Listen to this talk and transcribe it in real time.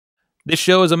This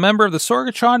show is a member of the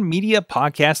Sorgatron Media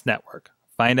Podcast Network.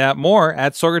 Find out more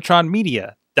at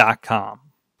sorgatronmedia.com.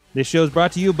 This show is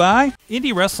brought to you by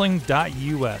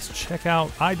IndyWrestling.us. Check out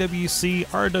IWC,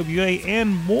 RWA,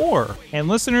 and more. And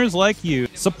listeners like you,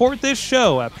 support this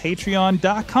show at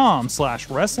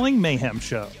patreon.com/Wrestling Mayhem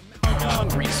Show.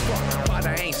 Hungry as fuck, but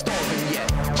I ain't starving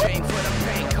yet. Paying for the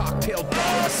pain, cocktail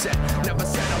dollar set. Never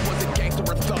said I was a gangster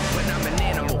or thug, but I'm an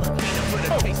animal. Feeding for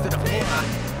the taste of the blood.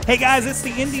 Hey guys, it's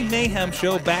the Indy Mayhem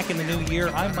Show back in the new year.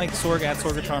 I'm Mike Sorg at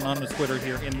Sorgatron on the Twitter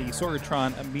here in the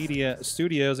Sorgatron Media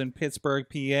Studios in Pittsburgh,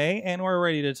 PA, and we're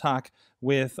ready to talk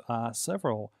with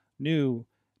several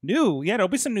there'll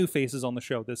be some new faces on the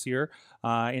show this year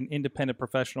in independent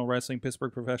professional wrestling,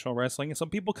 Pittsburgh professional wrestling, and some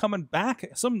people coming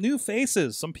back, some new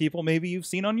faces, some people maybe you've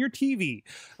seen on your TV.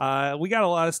 We got a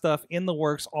lot of stuff in the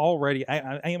works already.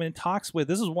 I am in talks with,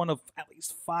 this is one of at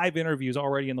least 5 interviews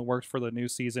already in the works for the new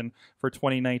season for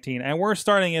 2019, and we're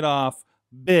starting it off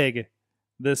big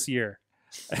this year.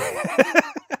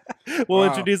 We'll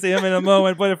introduce him in a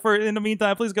moment, but in the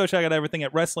meantime, please go check out everything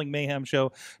at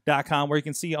WrestlingMayhemShow.com, where you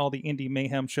can see all the Indie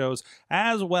Mayhem shows,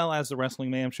 as well as the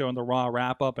Wrestling Mayhem Show and the Raw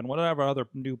Wrap-Up, and whatever other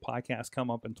new podcasts come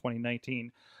up in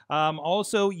 2019.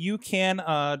 Also, you can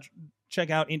check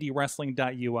out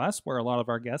IndyWrestling.us, where a lot of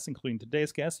our guests, including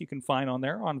today's guests, you can find on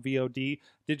there on VOD,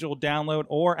 digital download,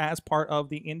 or as part of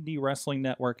the Indie Wrestling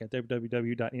Network at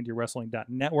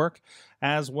www.indywrestling.network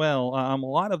as well. A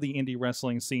lot of the indie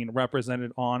wrestling scene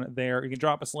represented on there. You can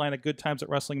drop us a line at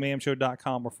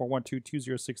goodtimes@wrestlingmayhemshow.com or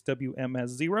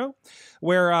 412-206-WMS0,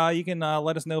 where you can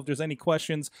let us know if there's any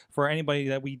questions for anybody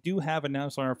that we do have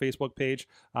announced on our Facebook page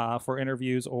for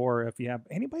interviews, or if you have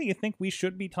anybody you think we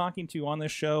should be talking to on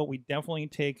this show. We definitely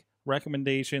take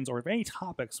recommendations, or if any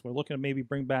topics. We're looking to maybe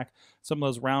bring back some of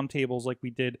those roundtables like we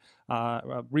did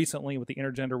recently with the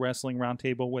Intergender Wrestling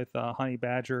Roundtable with Honey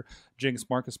Badger, Jinx,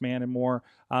 Marcus Mann, and more,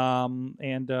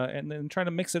 and then trying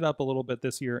to mix it up a little bit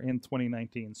this year in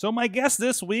 2019. So my guest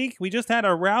this week, we just had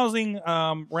a rousing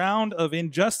round of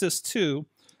Injustice 2,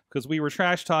 because we were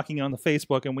trash talking on the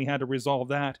Facebook and we had to resolve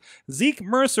that. Zeke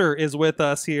Mercer is with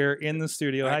us here in the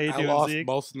studio. How you doing, lost Zeke?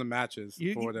 Most of the matches.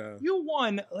 You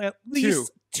won at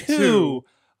least two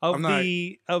of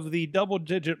the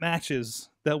double-digit matches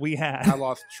that we had. I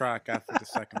lost track after the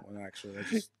second one, actually.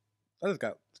 I just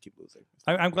got to keep losing.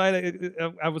 I'm glad.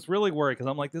 I was really worried because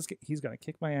I'm like, he's going to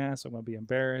kick my ass. I'm going to be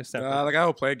embarrassed. I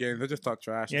don't play games. I just talk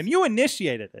trash. And you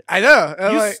initiated it. I know.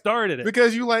 You started it.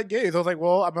 Because you like games. I was like,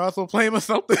 well, I'm also playing with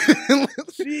something.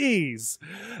 Jeez.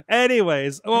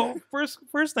 Anyways, well,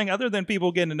 first thing, other than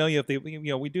people getting to know you, if they,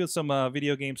 we do some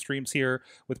video game streams here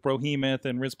with Brohemoth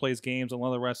and Riz Plays Games, and a lot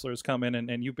of the wrestlers come in,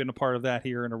 and you've been a part of that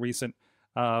here in a recent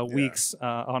weeks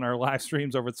on our live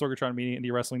streams over at Sorgatron Media,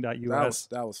 IndyWrestling.us.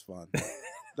 That was fun.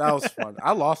 That was fun.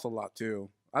 I lost a lot too.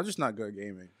 I'm just not good at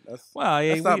gaming. That's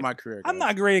not my career. I'm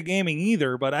not great at gaming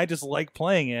either, but I just like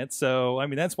playing it. So I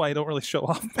mean, that's why I don't really show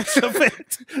off much of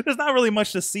it. There's not really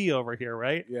much to see over here,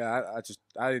 right? Yeah,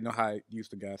 I didn't know how I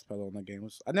used the gas pedal in that game.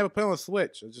 I never played on a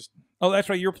Switch. Oh, that's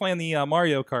right. You're playing the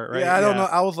Mario Kart, right? Yeah, I don't know.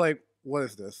 I was like, what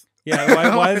is this?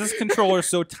 Yeah, why is this controller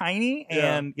so tiny?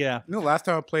 And last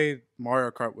time I played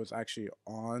Mario Kart was actually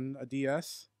on a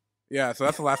DS. Yeah, so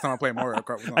that's the last time I played Mario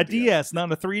Kart. Was on a DS,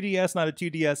 not a 3DS, not a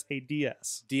 2DS, a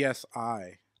DS.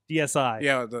 DSi. DSi.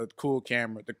 Yeah, the cool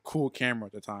camera at the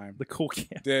time. The cool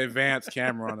camera. The advanced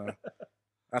camera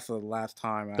that's the last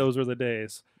time. Those were the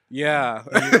days. Yeah.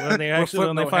 when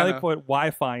they finally put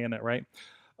Wi-Fi in it, right?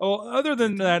 Oh, other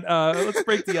than that, let's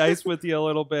break the ice with you a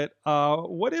little bit.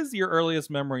 What is your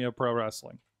earliest memory of pro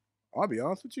wrestling? I'll be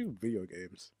honest with you, video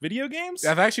games. Video games?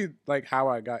 That's actually like how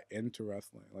I got into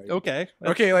wrestling. Okay.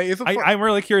 Like I'm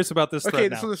really curious about this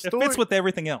thread now. So the story, it fits with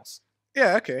everything else.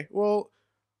 Yeah, okay. Well,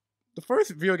 the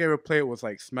first video game I played was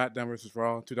like SmackDown vs.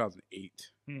 Raw in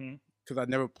 2008. Because I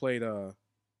never played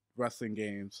wrestling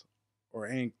games or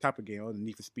any type of game other than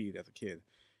Need for Speed as a kid.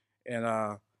 And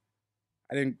I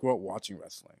didn't grow up watching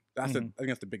wrestling. I think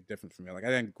that's the big difference for me. Like, I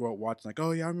didn't grow up watching, like,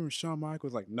 oh, yeah, I remember Shawn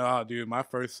Michaels. Like, nah, dude, my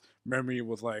first memory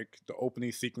was, like, the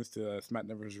opening sequence to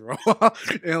SmackDown vs. Raw.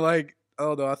 And, like, I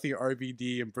don't know, I see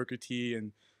RVD and Booker T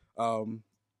and,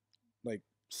 like,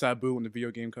 Sabu in the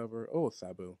video game cover. Oh,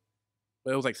 Sabu.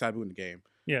 But it was, like, Sabu in the game.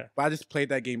 Yeah. But I just played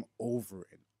that game over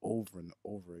and over and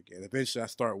over again. Eventually, I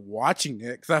started watching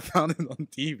it because I found it on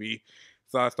TV.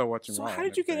 So I started watching Raw. So how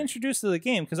did you get introduced to the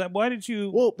game? Why did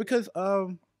you... Well, because,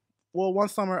 one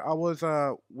summer I was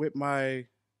with my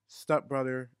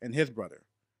stepbrother and his brother.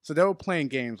 So they were playing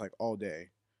games, like, all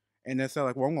day. And they said,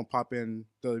 like, well, I'm going to pop in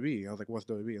WWE. I was like, what's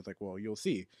WWE? I was like, well, you'll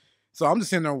see. So I'm just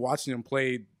sitting there watching them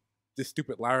play this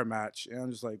stupid ladder match. And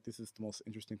I'm just like, this is the most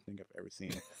interesting thing I've ever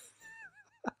seen.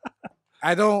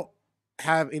 I don't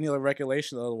have any other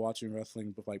recollection of watching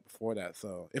wrestling before that.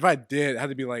 So if I did, it had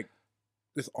to be like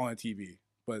this on TV.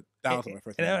 But that was my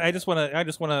first. And I just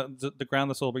want to ground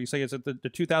this a little bit. You say it's the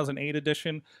 2008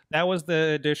 edition. That was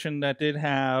the edition that did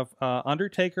have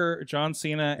Undertaker, John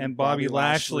Cena, and Bobby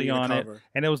Lashley on it,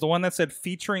 and it was the one that said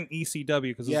featuring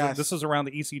ECW because this is around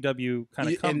the ECW kind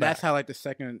of comeback. And that's how like the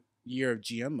second year of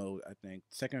GM mode, I think,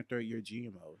 second or third year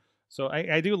GM mode. So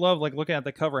I do love like looking at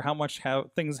the cover, how much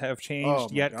things have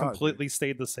changed yet completely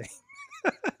stayed the same.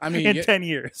 I mean, in 10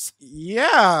 years.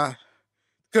 Yeah.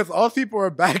 Because all people are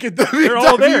back at WWE. They're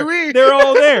all there. They're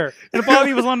all there. And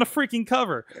Bobby was on the freaking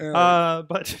cover.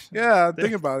 But yeah,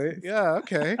 think about it. Yeah,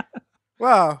 okay.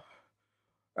 Wow.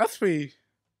 That's pretty...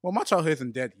 Well, my childhood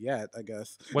isn't dead yet, I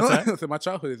guess. What's that? So my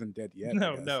childhood isn't dead yet.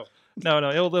 No.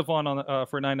 It'll live on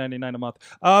for $9.99 a month.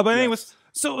 But anyways,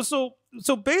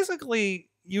 so basically,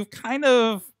 you've kind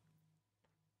of...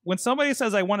 When somebody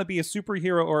says, I want to be a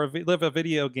superhero or live a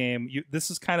video game, this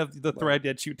is kind of the thread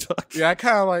that you took. Yeah, I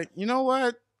kind of like, you know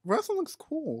what? Wrestling looks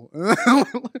cool. I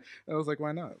was like,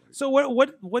 why not? So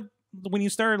what when you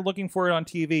started looking for it on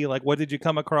TV, like what did you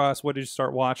come across? What did you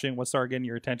start watching? What started getting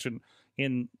your attention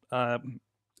in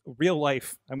real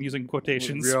life? I'm using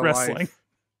quotations, real wrestling. Life.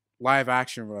 Live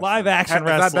action wrestling. Live action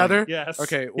wrestling. Is that better? Yes.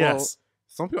 Okay, well, yes.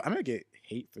 Some people, I'm going to get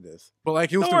hate for this. But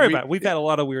like, it was Don't worry about it. We've got a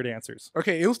lot of weird answers.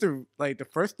 Okay, it was the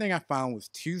first thing I found was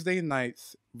Tuesday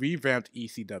night's revamped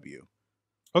ECW.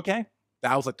 Okay.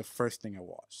 That was like the first thing I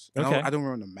watched. And okay. I don't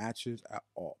remember the matches at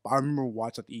all. But I remember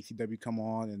watching the ECW come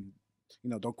on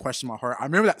and, Don't Question My Heart. I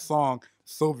remember that song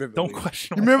so vividly. Don't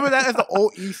Question My Heart. Remember that as the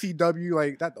old ECW,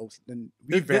 like that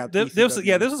revamped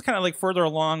ECW. This was kind of like further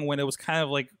along when it was kind of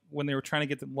like when they were trying to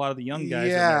get a lot of the young guys in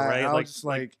there, right? I was just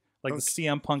like the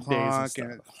CM Punk days and stuff.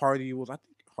 And Hardy was, I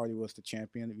think Hardy was the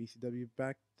champion of ECW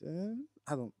back then.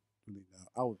 I don't really know.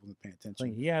 I wasn't paying attention.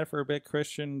 Like he had it for a bit.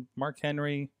 Christian, Mark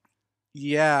Henry.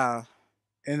 Yeah.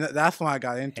 And that's when I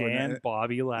got into it. And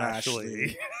Bobby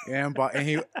Lashley. And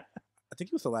he, I think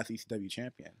he was the last ECW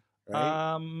champion,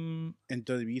 right? In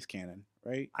WWE's canon,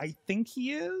 right? I think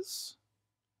he is.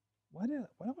 Why do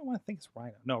I want to think it's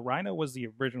Rhino? No, Rhino was the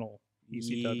original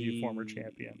ECW former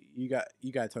champion. You got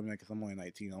to tell me that because I'm only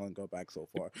 19. I don't go back so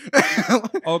far.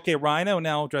 Okay, Rhino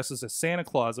now dresses as Santa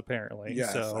Claus apparently.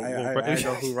 Yes, so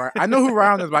I know who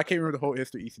Rhino is, but I can't remember the whole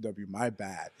history of ECW. My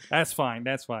bad. That's fine.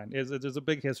 There's a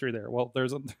big history there. Well,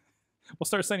 we'll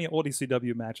start sending you old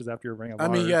ECW matches after your Ring of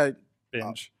Honor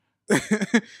binge.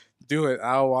 Do it.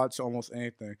 I'll watch almost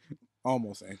anything.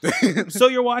 Almost anything. So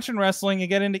you're watching wrestling. You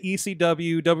get into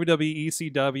ECW, WWE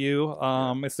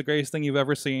ECW. It's the greatest thing you've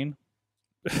ever seen.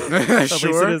 At least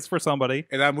it is for somebody.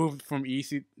 And I moved from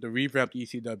the revamped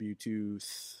ECW to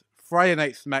Friday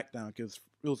Night SmackDown because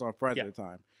it was on Friday at the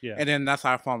time. Yeah. And then that's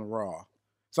how I found Raw.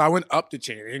 So I went up the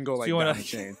chain. I didn't go down the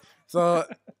chain. So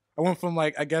I went from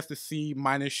I guess the C-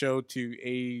 show to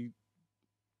A+,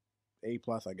 I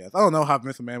guess. I don't know how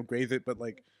Vince McMahon grades it, but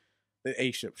the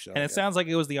A-ship show. And it sounds like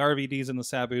it was the RVDs and the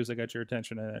Sabus that got your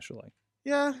attention initially.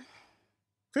 Yeah.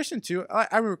 Christian too. I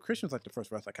remember Christian was the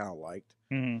first wrestler I kind of liked.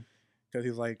 Mm-hmm. Because he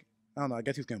was I don't know, I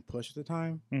guess he was getting pushed at the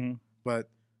time. Mm-hmm. But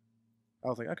I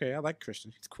was like, okay, I like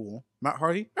Christian. He's cool. Matt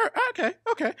Hardy? Okay.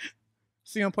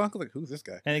 CM Punk? Who's this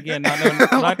guy? And again,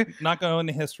 not going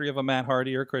into the history of a Matt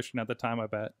Hardy or Christian at the time, I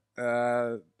bet.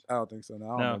 I don't think so. No,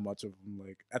 I don't know much of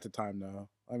them. At the time, no.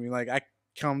 I mean, I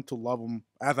come to love them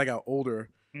as I got older.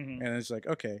 Mm-hmm. And it's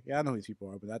okay, yeah, I know who these people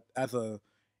are. But as a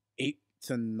 8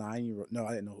 to 9 year old, no,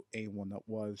 I didn't know who A1 that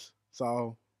was.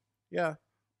 So, yeah.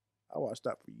 I watched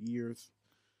that for years.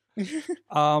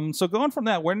 So going from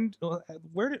that,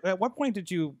 at what point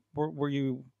were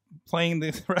you playing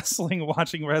the wrestling,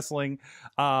 watching wrestling,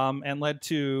 and led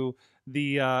to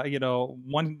the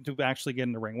wanting to actually get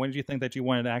in the ring? When did you think that you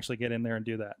wanted to actually get in there and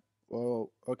do that?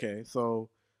 Well, okay, so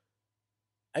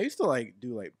I used to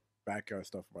do backyard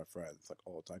stuff with my friends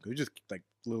all the time. 'Cause we just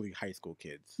literally high school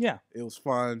kids. Yeah, it was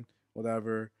fun,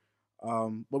 whatever.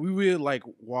 But we really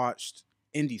watched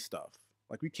indie stuff.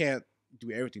 We can't do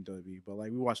everything WWE, but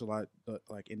we watch a lot of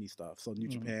indie stuff. So New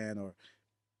Japan or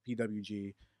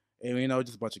PWG, and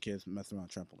just a bunch of kids messing around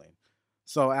trampoline.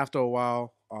 So after a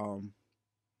while, I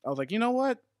was like, you know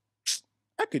what,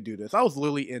 I could do this. I was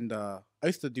literally I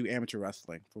used to do amateur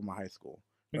wrestling for my high school,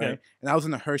 right? Okay. And I was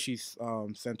in the Hershey's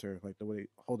Center, the way they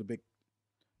hold the big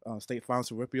state finals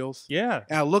for Whippeals. Yeah.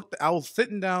 And I was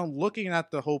sitting down looking at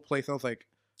the whole place. I was like,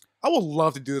 I would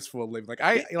love to do this for a living.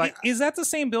 Is that the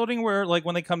same building where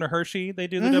when they come to Hershey, they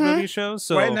do the WWE shows?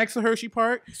 So right next to Hershey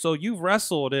Park. So you've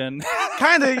wrestled in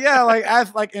kind of, yeah,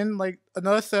 as in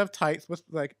another set of tights with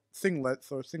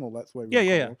singlets or singlets, whatever.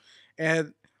 Yeah.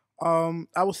 And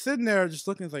I was sitting there just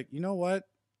looking, like, you know what?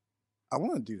 I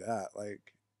want to do that. Like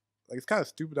it's kind of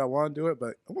stupid. I want to do it,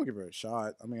 but I want to give it a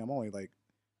shot. I mean, I'm only like,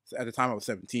 at the time I was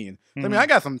 17. So, I mean, I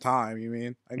got some time. You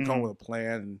mean I can come up with a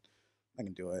plan and I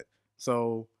can do it.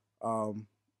 So,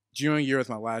 junior year is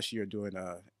my last year doing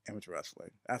amateur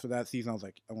wrestling. After that season, I was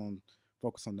like, I want to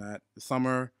focus on that. The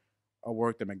summer, I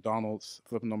worked at McDonald's,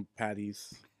 flipping them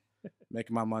patties,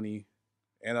 making my money,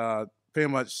 and pretty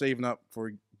much saving up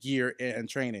for gear and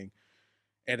training.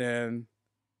 And then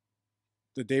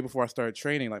the day before I started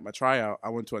training, like my tryout, I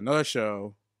went to another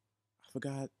show. I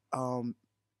forgot.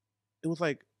 It was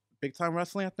like Big Time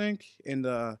Wrestling, I think, in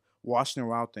the Washington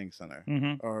Wild Thing Center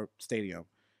or stadium.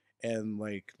 And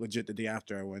like legit the day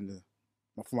after, I went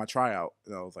for my tryout,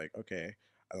 and I was like, okay,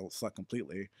 I don't suck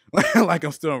completely. Like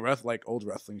I'm still in old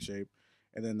wrestling shape.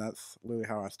 And then that's literally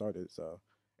how I started. So,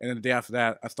 and then the day after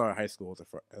that, I started high school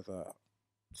as a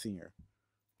senior.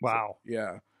 Wow. So,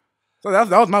 yeah. So that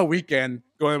was my weekend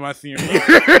going to my senior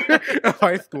year of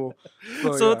high school.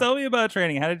 So tell me about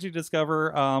training. How did you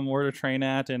discover where to train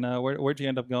at, and where'd you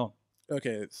end up going?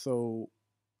 Okay, so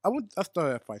I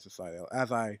started at Fight Society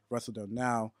as I wrestle them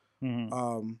now.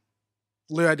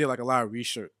 Literally, I did like a lot of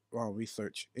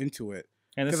research into it.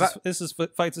 And this is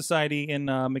Fight Society in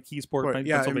McKeesport,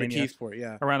 Pennsylvania. In McKeesport,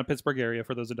 yeah, around the Pittsburgh area.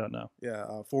 For those who don't know, yeah,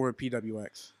 forward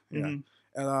PWX, yeah,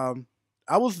 and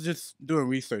I was just doing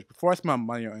research before I spent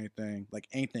money on anything, like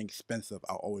anything expensive.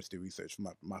 I'll always do research from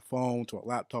my phone to a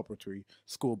laptop or to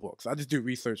school books. I just do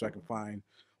research I can find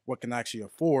what can actually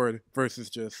afford versus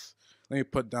just let me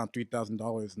put down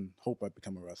 $3,000 and hope I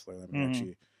become a wrestler. Let me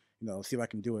actually, see if I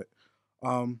can do it.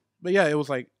 But yeah, it was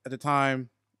like at the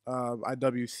time,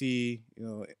 IWC,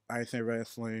 ISN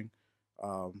Wrestling,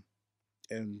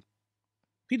 and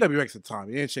PWX at the time.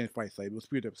 It didn't change Fight Site. It was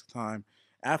PWX at the time.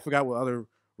 I forgot what other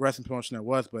wrestling promotion there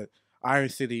was, but Iron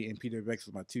City and PWX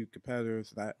was my two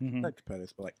competitors. Not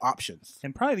competitors, but like options.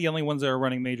 And probably the only ones that were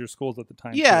running major schools at the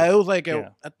time. Yeah, too. It was like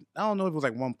I don't know if it was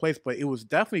like one place, but it was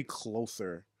definitely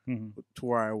closer to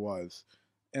where I was.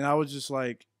 And I was just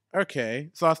like, okay.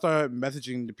 So I started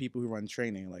messaging the people who run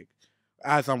training, like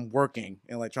as I'm working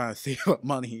and like trying to save up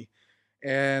money.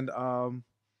 And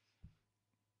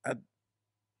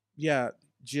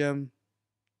Jim.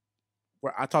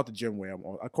 Where I talk to Jim way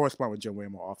more. I correspond with Jim way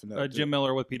more often. Jim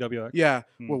Miller with PWX. Yeah,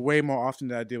 well, way more often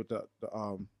than I did with the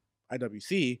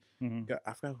IWC. I forgot.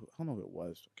 I don't know who it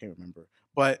was. I can't remember.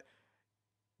 But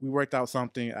we worked out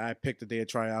something. I picked a day to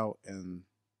try out, and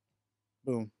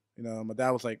boom. My dad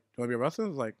was like, "You want to be a wrestler?" I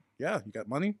was like, "Yeah." You got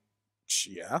money?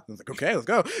 Yeah. I was like, "Okay, let's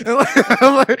go." And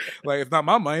like it's not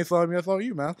my money, so I mean, it's all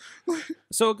you, man.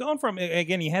 So going from,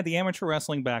 again, you had the amateur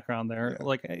wrestling background there. Yeah.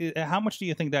 Like, how much do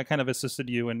you think that kind of assisted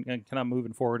you in kind of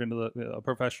moving forward into the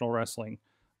professional wrestling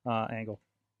angle?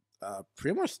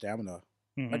 Pretty much stamina.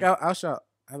 Like I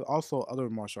have also other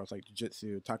martial arts like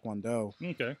jiu-jitsu, taekwondo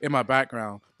in my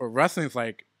background. But wrestling's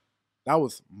like, that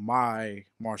was my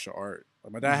martial art.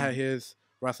 Like my dad had his,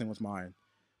 wrestling was mine.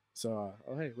 So,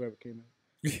 oh, hey, whoever came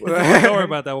in. Don't worry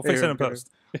about that. We'll fix it in post.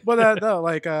 But no,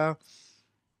 like,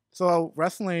 so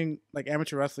wrestling, like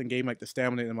amateur wrestling, gave me like the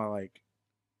stamina and my like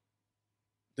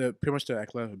pretty much the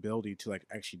athletic ability to like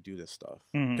actually do this stuff.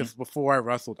 Because before I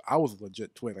wrestled, I was a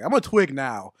legit twig. Like, I'm a twig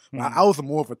now, but I was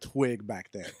more of a twig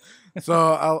back then. So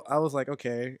I was like,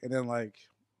 okay. And then like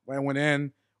when I went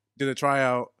in, did a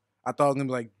tryout, I thought I was gonna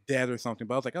be like dead or something,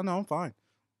 but I was like, oh no, I'm fine.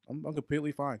 I'm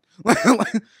completely fine.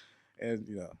 And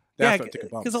yeah,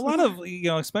 because a lot of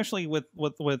especially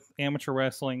with amateur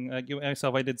wrestling,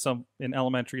 myself, I did some in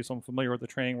elementary, so I'm familiar with the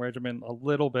training regimen a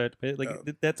little bit. But like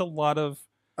that's a lot of.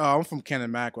 Oh, I'm from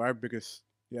Cannon Mac. Our biggest,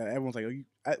 everyone's like,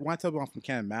 when I tell people I'm from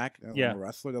Cannon Mac, and I'm a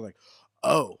wrestler, they're like,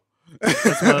 oh.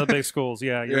 That's one of the big schools.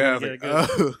 Yeah, you're gonna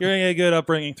get a good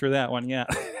upbringing through that one. Yeah,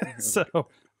 so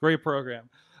great program.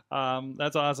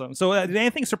 That's awesome. So, did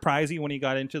anything surprise you when you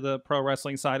got into the pro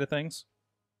wrestling side of things?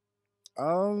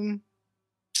 I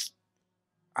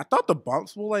thought the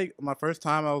bumps were like my first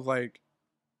time. I was like,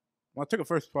 when I took a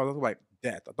first part, I was like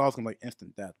death. I thought it was gonna be like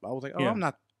instant death, but I was like, oh, I'm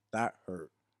not that hurt.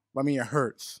 I mean, it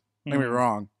hurts. Don't get me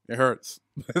wrong, it hurts.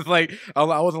 It's like I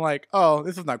wasn't like, oh,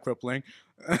 this is not crippling.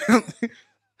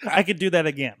 I could do that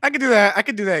again. I could do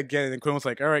that again. And then Quinn was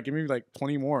like, all right, give me like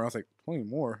 20 more. I was like, 20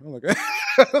 more? I'm like,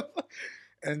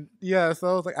 and yeah, so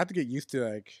I was like, I have to get used to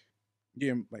like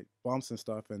getting like bumps and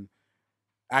stuff and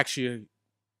actually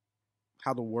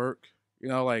how to work,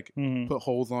 like put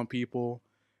holes on people.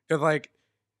 Because like,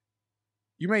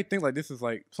 you may think like this is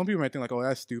like, some people may think like, oh,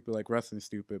 that's stupid, like wrestling's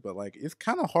stupid, but like it's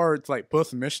kind of hard to like put a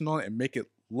submission on it and make it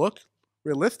look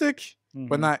realistic,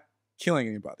 but not killing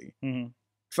anybody.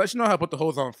 So you know how to put the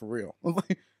hose on for real.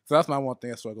 So that's my one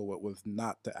thing I struggled with, was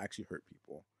not to actually hurt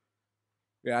people.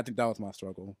 Yeah, I think that was my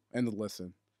struggle. And to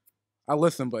listen. I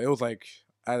listened, but it was like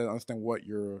I didn't understand what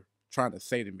you're trying to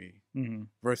say to me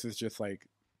versus just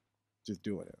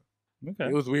doing it. Okay.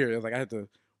 It was weird. It was like I had to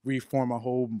reform my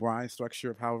whole mind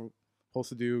structure of how I'm supposed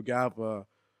to do, have a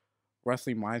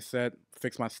wrestling mindset,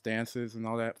 fix my stances and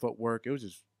all that footwork. It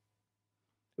was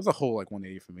a whole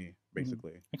 180 for me,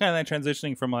 basically. And kind of that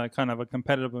transitioning from a kind of a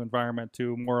competitive environment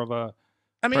to more of a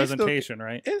presentation,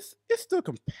 right? It's still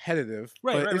competitive,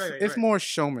 right, but right, it's more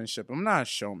showmanship. I'm not a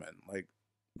showman. I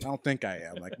don't think I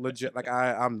am. Legit.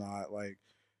 I'm not.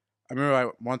 I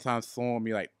remember one time someone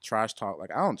me trash talk.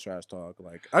 I don't trash talk.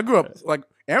 I grew up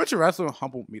amateur wrestling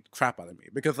humbled me the crap out of me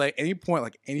because any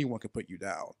point anyone could put you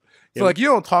down. So you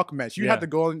don't talk match. You have to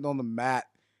go on the mat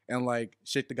and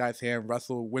shake the guy's hand,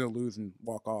 wrestle, win or lose, and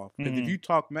walk off. Because if you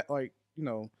talk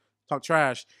talk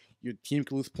trash, your team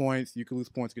can lose points. You can lose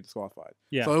points, get disqualified.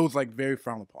 Yeah. So it was very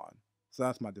frowned upon. So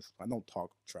that's my discipline. I don't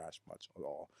talk trash much at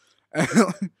all.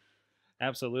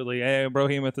 Absolutely.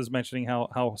 Brohemoth is mentioning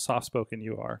how soft spoken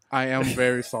you are. I am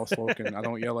very soft spoken. I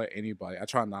don't yell at anybody. I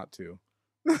try not to.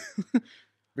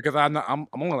 Because I'm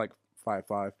only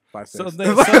 5'5",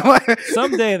 5'6".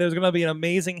 Someday there's gonna be an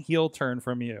amazing heel turn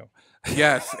from you.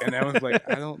 Yes, and everyone's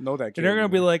I don't know that kid. And they're gonna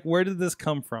be like, where did this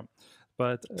come from?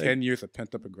 But 10 years of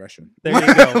pent up aggression. There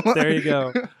you go. There you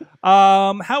go.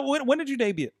 When did you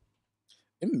debut?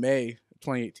 In May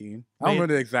 2018. I don't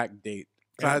remember the exact date.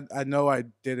 Yeah. I know I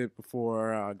did it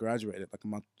before I graduated, a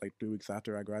month, 3 weeks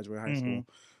after I graduated high school.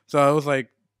 So it was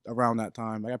around that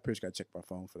time. I pretty sure I checked my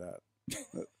phone for that.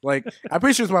 I'm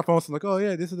pretty sure it's my phone. So oh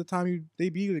yeah, this is the time you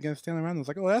debuted against Stanley Randall. I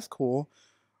was oh, that's cool.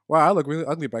 Wow, I look really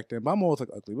ugly back then, but I'm always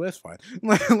ugly, but it's fine.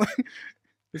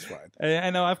 It's fine. I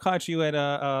know I've caught you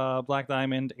at Black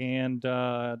Diamond and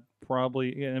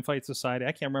probably in Fight Society.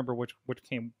 I can't remember which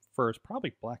came first.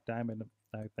 Probably Black Diamond,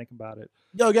 if I think about it.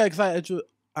 Yo, yeah, because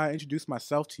I introduced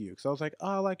myself to you because I was oh,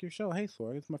 I like your show. Hey,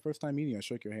 Sorg, it's my first time meeting you. I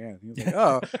shook your hand. He was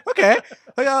oh, okay.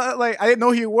 I didn't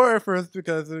know who you were at first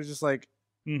because it was just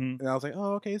and I was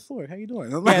oh, okay, Sorg, how you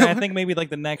doing? Yeah, I think maybe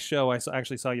the next show I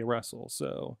actually saw you wrestle.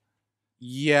 So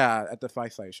yeah, at the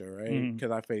Fight Site show, right?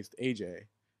 Because I faced AJ.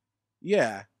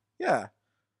 Yeah.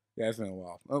 It's been a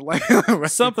while.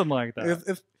 Something like that.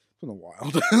 It's been a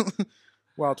while.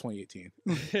 Wild 2018.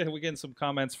 We're getting some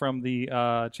comments from the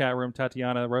chat room.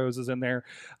 Tatiana Rose is in there.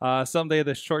 Someday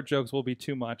the short jokes will be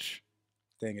too much.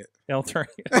 Dang it. I'll turn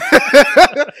it.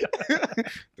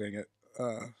 Dang it.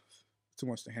 Too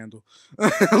much to handle.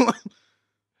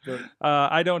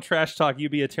 I don't trash talk. You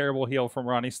be a terrible heel from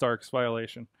Ronnie Stark's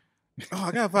violation. Oh,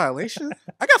 I got a violation?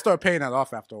 I got to start paying that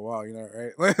off after a while,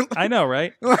 right? I know,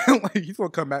 right? He's going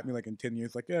to come at me in 10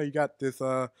 years. Yeah, you got this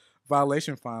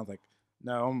violation fine. I was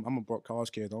no, I'm a broke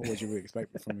college kid. Don't what you really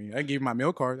expect from me. I gave you my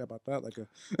meal card. How about that?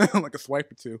 Like a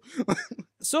swipe or two.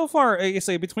 So far, I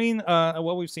say between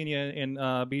what we've seen you in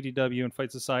BDW and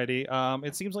Fight Society,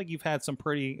 it seems like you've had some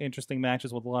pretty interesting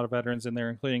matches with a lot of veterans in there,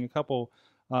 including a couple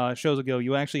shows ago.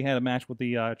 You actually had a match with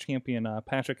the champion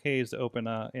Patrick Hayes to open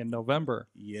in November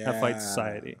at Fight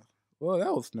Society. Well,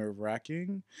 that was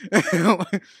nerve-wracking.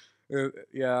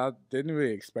 Yeah, I didn't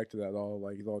really expect it at all.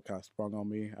 He's all kind of sprung on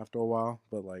me after a while,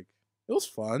 but it was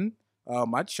fun.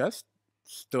 My chest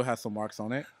still has some marks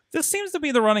on it. This seems to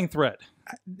be the running thread.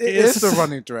 It is the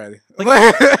running thread.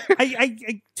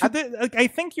 I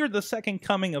think you're the second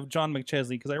coming of John McChesney,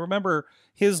 because I remember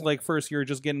his first year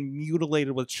just getting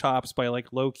mutilated with chops by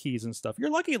Low Keys and stuff.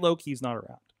 You're lucky Low Key's not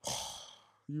around.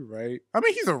 You're right. I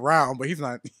mean, he's around, but he's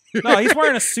not. No, he's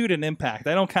wearing a suit in Impact.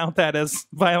 I don't count that as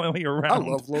violently around. I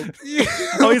love Low Key.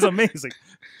 Oh, he's amazing.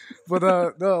 But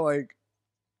no,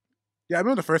 yeah, I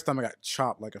remember the first time I got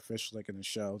chopped officially in the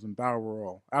show. It was in Battle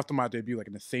Royal after my debut,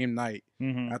 in the same night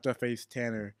after I faced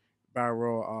Tanner. Battle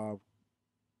Royal,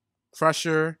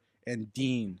 Crusher and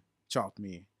Dean chopped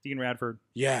me. Dean Radford.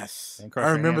 Yes,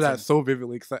 I remember that so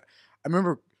vividly because I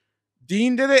remember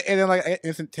Dean did it, and then I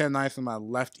instant 10 knives in my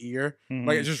left ear,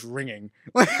 it's just ringing.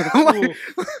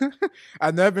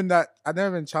 I've never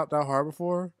been chopped that hard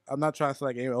before. I'm not trying to say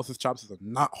anyone else's chops is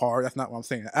not hard. That's not what I'm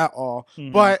saying at all.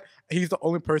 But he's the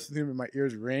only person who made my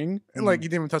ears ring, and he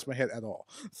didn't even touch my head at all.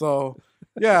 So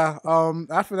yeah,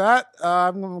 after that,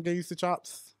 I'm gonna get used to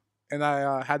chops, and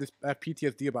I have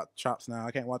PTSD about chops now.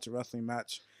 I can't watch a wrestling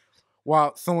match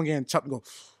while someone getting chopped and go,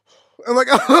 and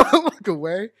look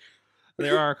away.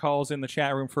 There are calls in the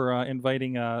chat room for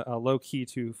inviting Low Key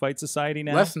to Fight Society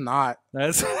now. Let's not.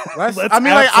 Let's I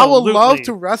mean, I would love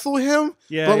to wrestle him,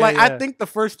 but I think the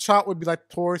first chop would be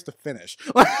towards the finish.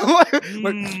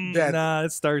 Nah,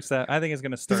 it starts that. I think it's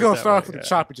gonna start. He's gonna start off with a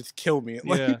chop and just kill me.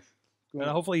 And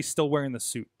hopefully he's still wearing the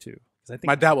suit too. I think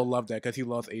my dad would love that because he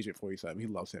loves Agent 47. He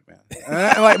loves him,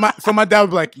 man. So my dad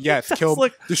would be like, "Yes,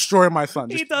 destroy my son."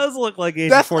 He does look like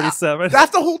Agent 47.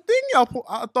 That's the whole thing.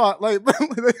 I thought like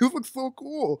he looks so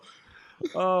cool.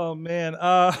 Oh man,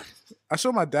 I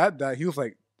showed my dad that. He was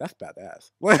like, "That's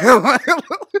badass."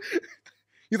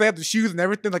 He's like, have the shoes and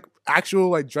everything, like actual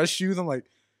like dress shoes. I'm like,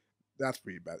 that's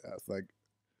pretty badass. Like,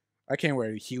 I can't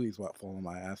wear Heelys without falling on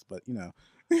my ass, but you know.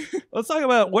 Let's talk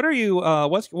about what are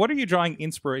you drawing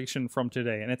inspiration from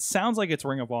today? And it sounds like it's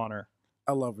Ring of Honor.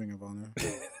 I love Ring of Honor.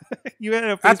 You had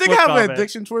a I think I have comment. an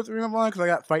addiction towards Ring of Honor because I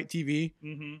got Fight TV.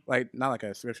 Mm-hmm. Like, not like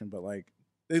a subscription, but like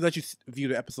they let you view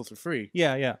the episodes for free.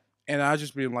 Yeah, yeah. And I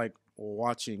just been like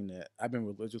watching it. I've been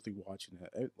religiously watching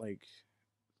it. Like,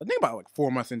 I think about like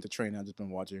 4 months into training, I've just been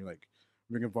watching like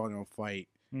Ring of Honor on Fight.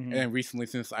 Mm-hmm. And then recently,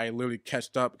 since I literally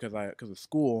catched up because of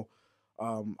school,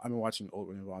 I've been watching old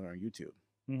Ring of Honor on YouTube.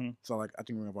 Mm-hmm. So like, I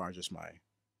think Ring of Honor is just my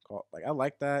call. Like, I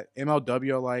like that.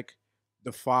 MLW, I like.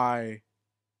 Defy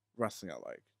wrestling, I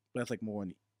like. But that's like more on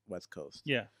the West Coast.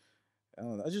 Yeah. I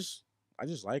don't know. I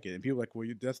just like it. And people are like, well,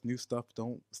 that's new stuff.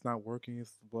 It's not working.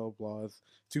 It's blah, blah. It's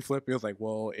too flippy. It's like,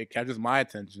 well, it catches my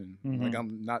attention. Mm-hmm. Like,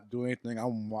 I'm not doing anything.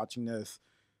 I'm watching this,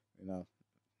 you know.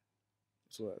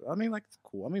 So, I mean, like, it's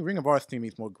cool. I mean, Ring of Honor's team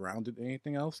is more grounded than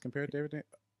anything else compared to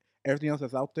everything else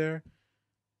that's out there.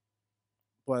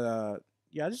 But,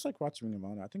 yeah, I just like watching Ring of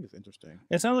Honor. I think it's interesting.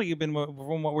 It sounds like you've been,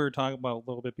 from what we were talking about a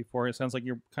little bit before, it sounds like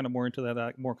you're kind of more into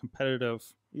that more competitive,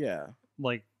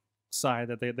 like, side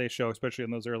that they show, especially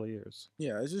in those early years.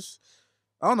 Yeah, it's just,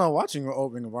 I don't know, watching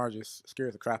old Ring of Honor just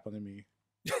scares the crap out of me.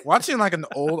 Watching like an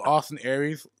old Austin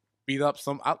Aries beat up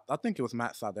I think it was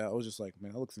Matt Sydal. I was just like,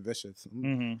 man, that looks vicious.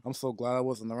 I'm so glad I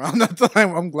wasn't around that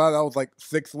time. I'm glad I was like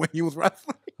 6 when he was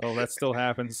wrestling. Oh, that still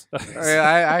happens.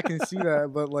 I can see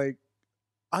that, but like,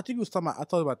 I think it was talking about, I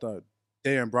thought about the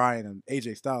Daniel Bryan and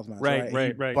AJ Styles match.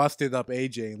 Right. Busted up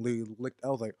AJ and licked. I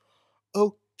was like,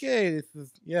 okay, this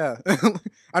is, yeah.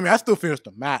 I mean, I still finished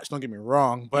the match, don't get me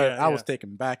wrong, but I was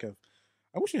taken back of,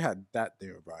 I wish you had that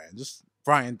Daniel Bryan. Just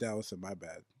Brian Danielson, my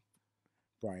bad.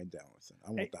 Brian Danielson.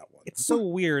 I want that one. It's so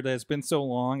weird that it's been so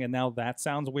long and now that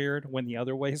sounds weird when the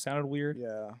other way sounded weird.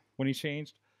 Yeah. When he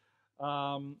changed.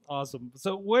 Awesome.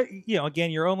 So what,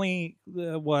 again, you're only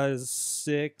was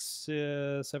 6,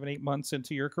 7, 8 months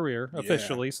into your career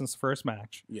officially since the first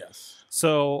match. Yes.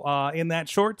 So in that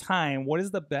short time, what is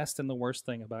the best and the worst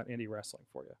thing about indie wrestling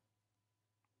for you?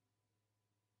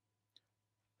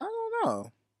 I don't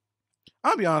know.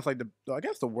 I'll be honest. Like I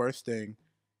guess the worst thing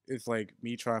is like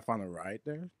me trying to find a ride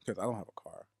there because I don't have a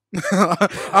car.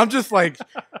 I'm just like,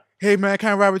 hey man, can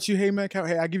I ride with you? Hey man,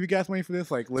 I give you gas money for this?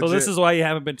 Like, legit. So this is why you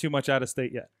haven't been too much out of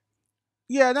state yet.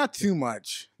 Yeah, not too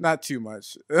much. Not too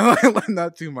much.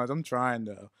 Not too much. I'm trying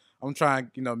though. I'm trying,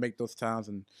 make those towns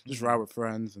and just ride with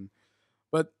friends.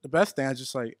 But the best thing, I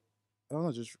just like, I don't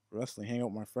know, just wrestling, hang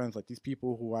out with my friends. Like these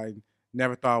people who I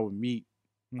never thought I would meet,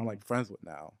 I'm like friends with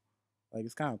now. Like,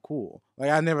 it's kind of cool. Like,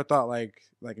 I never thought, like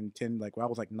in 10, like, when I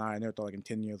was, like, 9, I never thought, like, in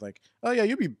 10 years, like, oh, yeah,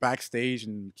 you'll be backstage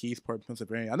in Keysport,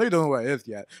 Pennsylvania. I know you don't know what it is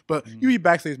yet, but you'll be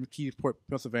backstage in Keysport,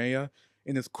 Pennsylvania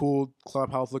in this cool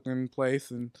clubhouse-looking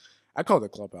place, and I call it a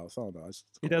clubhouse. I don't know.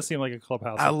 It does seem like a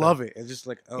clubhouse. I love it. It's just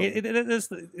like, it is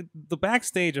the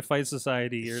backstage of Fight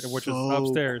Society, which is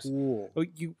upstairs. Cool.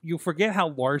 You forget how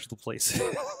large the place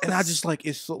is. And I just, like,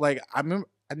 it's so, like, I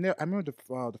remember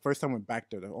the first time I went back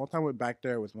there. The only time I went back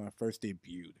there was when I first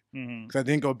debuted. Because I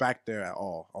didn't go back there at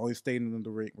all. I only stayed in the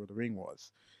ring where the ring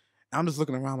was. And I'm just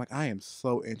looking around like, I am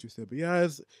so interested. But yeah,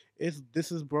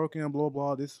 this is broken and blah,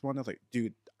 blah. This one, I was like,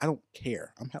 dude, I don't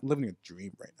care. I'm living a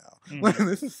dream right now. Like,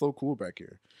 this is so cool back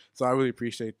here. So I really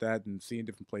appreciate that and seeing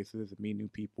different places and meeting new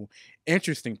people.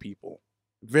 Interesting people.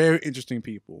 Very interesting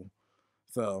people.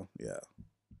 So, yeah.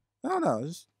 I don't know.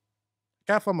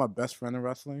 I can't find my best friend in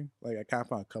wrestling. Like, I can't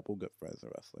find a couple good friends in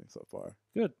wrestling so far.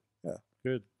 Good. Yeah.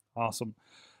 Good. Awesome.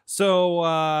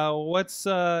 So, what's,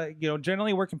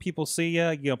 generally where can people see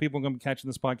you? People are going to be catching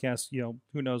this podcast,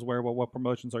 who knows where, what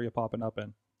promotions are you popping up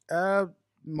in?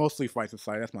 Mostly Fight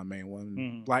Society. That's my main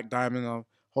one. Black Diamond.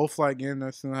 Hopefully I get in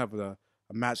there soon. I have a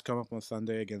match coming up on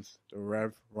Sunday against the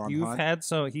Rev Ron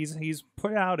Hunt. He's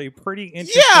put out a pretty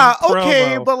interesting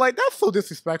okay, promo. but like that's so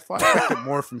disrespectful. I expected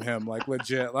more from him, like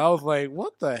legit. I was like,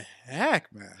 what the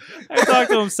heck, man? I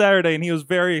talked to him Saturday and he was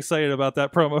very excited about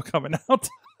that promo coming out.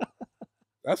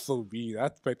 That's so mean. I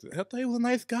thought he was a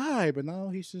nice guy, but now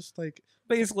he's just like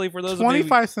basically for those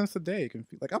 25 cents a day.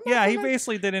 Like, he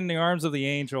basically did In the Arms of the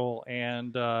Angel,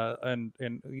 and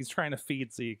he's trying to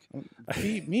feed Zeke.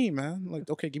 Feed me, man. Like,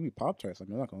 okay, give me Pop-Tarts. Like,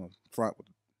 I'm not gonna front with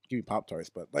give me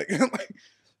Pop-Tarts, but I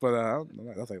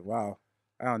was like, wow,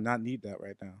 I do not need that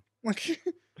right now. Like,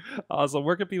 Awesome.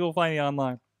 Where can people find you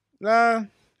online? I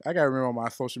gotta remember my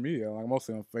social media. Like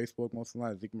mostly on Facebook, mostly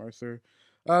on Zeke Mercer.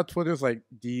 Twitter's like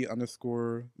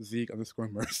D_Zeke_Mercer.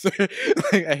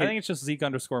 Like, I think it's just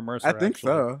Zeke_Mercer. I think actually.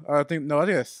 so. I think no, it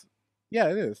is. Yeah,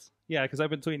 it is. Yeah, because I've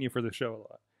been tweeting you for the show a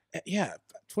lot. Yeah,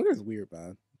 Twitter's weird,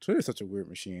 man. Twitter's such a weird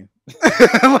machine.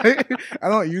 Like, I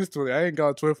don't use Twitter. I ain't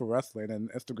got Twitter for wrestling,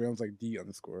 and Instagram's like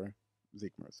D_Zeke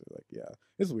Mercer. Like, yeah,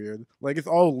 it's weird. Like, it's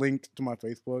all linked to my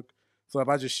Facebook. So if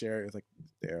I just share it, it's like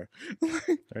there.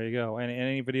 There you go. And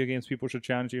any video games people should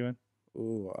challenge you in?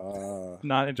 Ooh,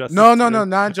 Not Injustice. no,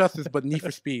 not Injustice, but Need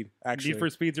for Speed. Actually, Need for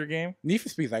Speed's your game? Need for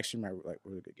Speed is actually my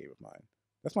really good game of mine.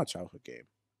 That's my childhood game.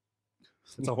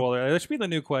 It's a whole. That should be the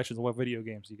new questions. What video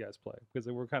games you guys play? Because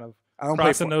we're kind of I don't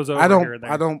crossing play those over here and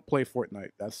there. I don't play Fortnite.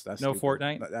 That's no stupid.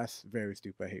 Fortnite. That's very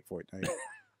stupid. I hate Fortnite.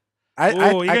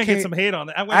 Oh, you're gonna get some hate on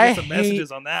that. I'm gonna get some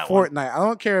messages on that Fortnite. one. I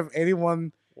don't care if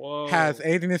anyone Whoa. has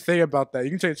anything to say about that. You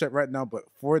can check the chat right now, but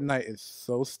Fortnite is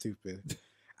so stupid.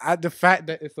 The fact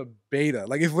that it's a beta,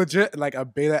 like it's legit, like a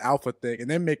beta alpha thing, and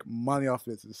they make money off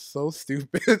this is so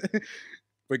stupid.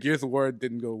 But Gears of War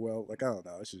didn't go well. Like I don't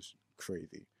know, it's just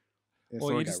crazy. And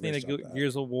Well, Sony you got just need a rich off good that.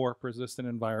 Gears of War persistent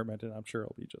environment, and I'm sure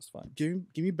it'll be just fine. Give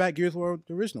me back Gears of War,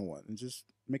 the original one, and just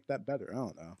make that better. I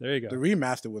don't know. There you go. The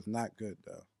remaster was not good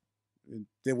though.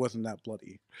 It wasn't that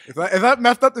bloody. Is that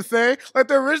messed up to say? Like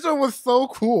the original was so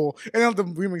cool, and then the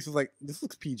remix was like, this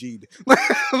looks PG'd. Like,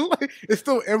 it's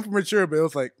still immature, but it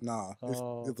was like, nah,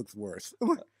 it looks worse.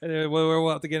 Anyway, we'll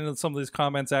have to get into some of these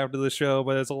comments after the show,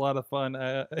 but it's a lot of fun.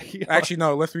 Actually,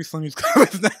 no. Let's read some of these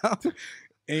comments now.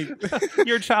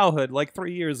 Your childhood, like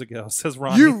 3 years ago, says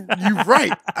Ronnie. You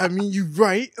right. I mean, you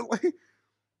right.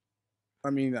 I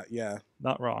mean, yeah.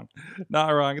 Not wrong. Not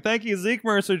wrong. Thank you, Zeke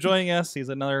Mercer, joining us. He's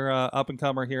another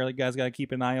up-and-comer here that you guys got to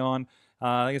keep an eye on.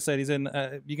 Like I said, he's in.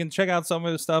 You can check out some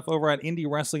of his stuff over at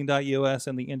IndyWrestling.us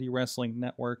and the Indie Wrestling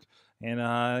Network.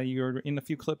 And you're in a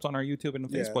few clips on our YouTube and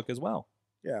Facebook as well.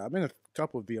 Yeah, I'm in a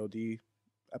couple of VOD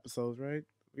episodes, right?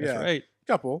 That's right.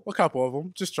 A couple of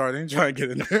them. Just trying to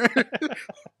get in there.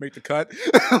 Make the cut.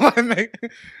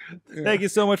 Thank you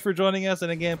so much for joining us.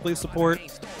 And again, please support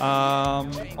all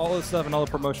the stuff and all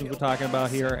the promotions we're talking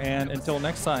about here. And until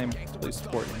next time, please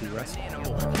support Indie Wrestling. You know how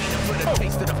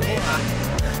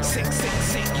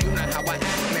I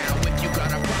act now. If you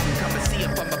got a problem, come and see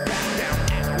if I'm a back down.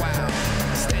 Act wild.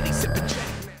 Steady sipping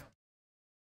Jack now.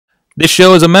 This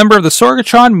show is a member of the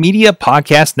Sorgatron Media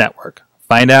Podcast Network.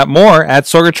 Find out more at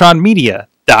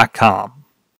sorgatronmedia.com.